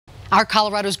Our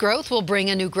Colorado's growth will bring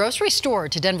a new grocery store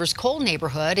to Denver's Cole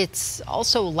neighborhood. It's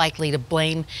also likely to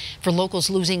blame for locals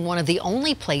losing one of the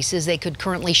only places they could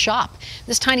currently shop.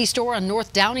 This tiny store on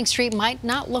North Downing Street might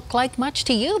not look like much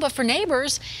to you, but for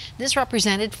neighbors, this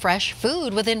represented fresh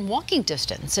food within walking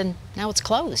distance, and now it's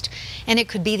closed. And it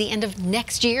could be the end of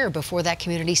next year before that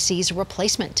community sees a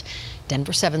replacement.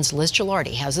 Denver 7's Liz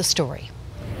Gilardi has the story.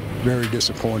 Very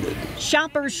disappointed.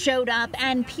 Shoppers showed up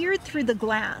and peered through the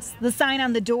glass. The sign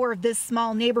on the door of this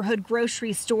small neighborhood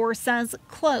grocery store says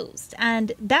closed,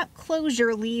 and that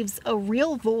closure leaves a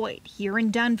real void here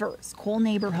in Denver's Cole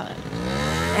neighborhood.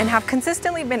 And have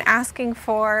consistently been asking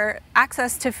for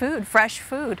access to food, fresh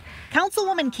food.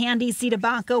 Councilwoman Candy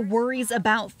Citabacca worries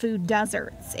about food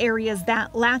deserts, areas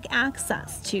that lack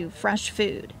access to fresh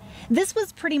food. This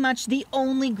was pretty much the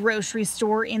only grocery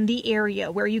store in the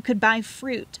area where you could buy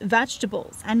fruit,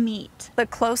 vegetables, and meat. The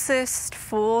closest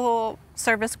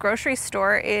full-service grocery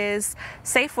store is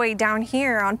Safeway down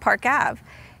here on Park Ave.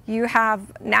 You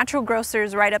have Natural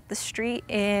Grocers right up the street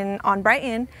on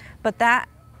Brighton, but that,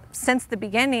 since the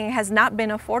beginning, has not been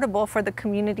affordable for the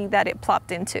community that it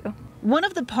plopped into. One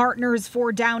of the partners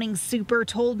for Downing Super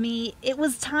told me it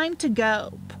was time to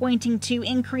go, pointing to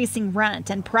increasing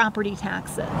rent and property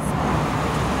taxes.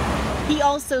 He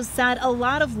also said a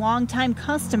lot of longtime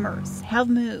customers have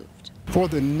moved. For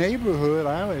the neighborhood,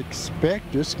 I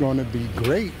expect it's going to be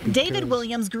great. David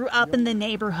Williams grew up in the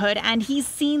neighborhood and he's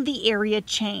seen the area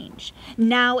change.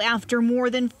 Now, after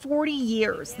more than 40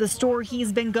 years, the store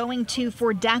he's been going to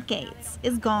for decades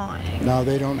is gone. Now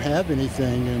they don't have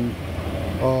anything, and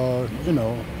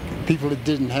people that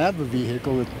didn't have a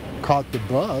vehicle that caught the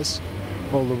bus,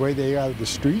 well, the way they have the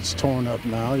streets torn up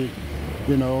now,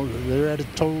 they're at a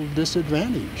total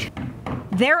disadvantage.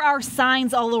 There are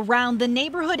signs all around. The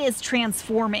neighborhood is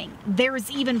transforming.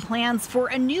 There's even plans for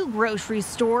a new grocery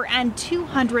store and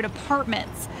 200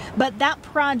 apartments. But that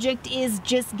project is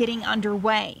just getting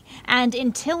underway. And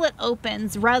until it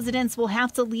opens, residents will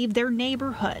have to leave their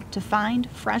neighborhood to find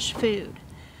fresh food.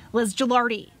 Liz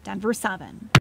Gilardi, Denver 7.